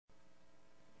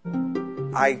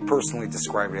I personally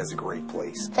describe it as a great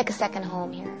place. It's like a second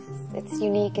home here. It's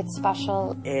unique, it's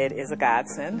special. It is a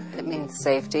godsend. It means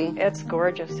safety. It's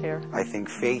gorgeous here. I think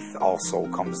faith also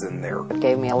comes in there. It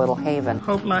gave me a little haven.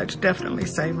 Hope Lodge definitely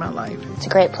saved my life. It's a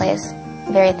great place.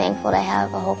 Very thankful to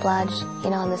have a Hope Lodge,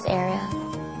 in this area.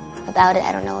 Without it,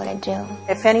 I don't know what I'd do.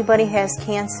 If anybody has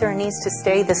cancer and needs to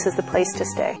stay, this is the place to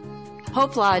stay.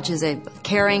 Hope Lodge is a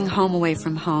caring home away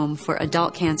from home for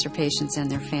adult cancer patients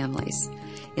and their families.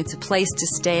 It's a place to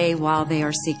stay while they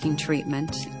are seeking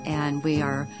treatment, and we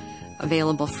are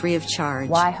available free of charge.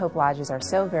 Why Hope Lodges are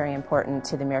so very important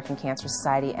to the American Cancer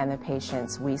Society and the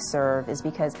patients we serve is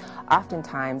because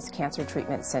oftentimes cancer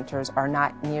treatment centers are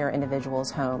not near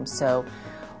individuals' homes. So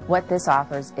what this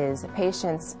offers is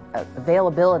patients'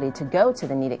 availability to go to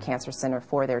the needed cancer center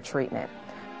for their treatment.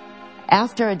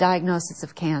 After a diagnosis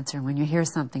of cancer, when you hear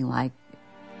something like,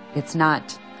 it's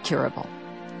not curable,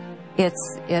 it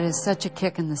is such a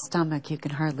kick in the stomach you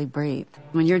can hardly breathe.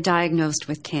 When you're diagnosed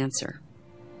with cancer,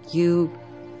 you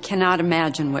cannot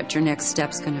imagine what your next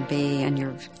step's going to be, and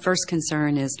your first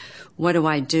concern is, what do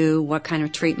I do? What kind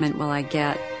of treatment will I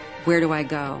get? Where do I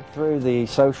go? Through the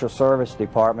social service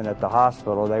department at the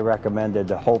hospital, they recommended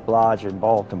the Hope Lodge in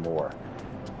Baltimore.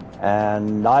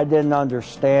 And I didn't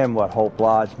understand what Hope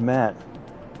Lodge meant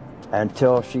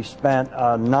until she spent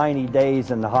 90 days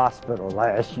in the hospital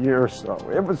last year or so.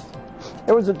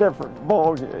 It was a different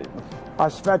ballgame. I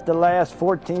spent the last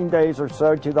 14 days or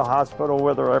so to the hospital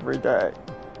with her every day.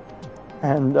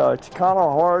 And it's kind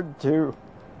of hard to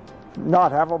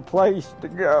not have a place to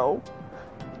go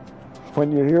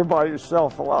when you're here by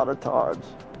yourself a lot of times.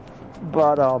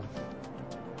 But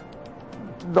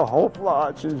the Hope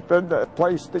Lodge has been the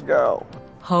place to go.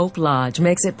 Hope Lodge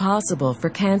makes it possible for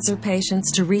cancer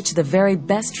patients to reach the very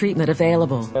best treatment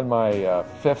available. In my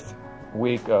fifth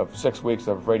week of 6 weeks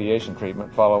of radiation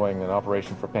treatment following an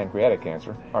operation for pancreatic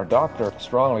cancer, our doctor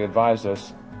strongly advised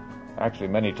us, actually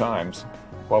many times,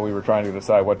 while we were trying to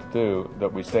decide what to do,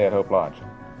 that we stay at Hope Lodge.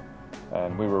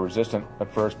 And we were resistant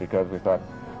at first because we thought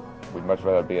we'd much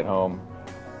rather be at home.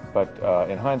 But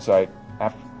in hindsight,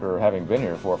 after having been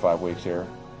here 4 or 5 weeks here,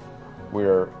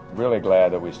 we're really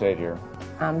glad that we stayed here.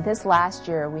 This last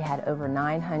year, we had over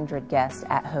 900 guests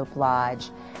at Hope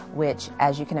Lodge, which,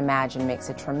 as you can imagine, makes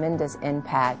a tremendous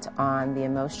impact on the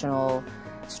emotional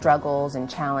struggles and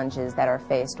challenges that are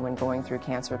faced when going through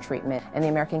cancer treatment. And the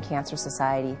American Cancer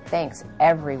Society thanks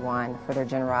everyone for their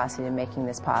generosity in making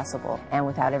this possible. And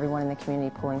without everyone in the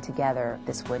community pulling together,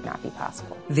 this would not be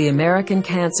possible. The American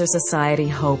Cancer Society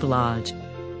Hope Lodge.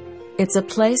 It's a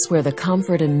place where the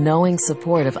comfort and knowing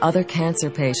support of other cancer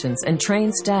patients and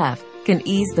trained staff can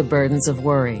ease the burdens of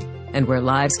worry, and where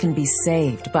lives can be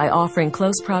saved by offering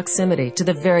close proximity to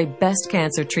the very best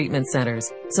cancer treatment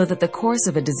centers so that the course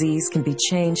of a disease can be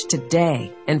changed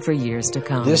today and for years to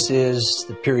come. This is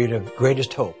the period of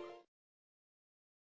greatest hope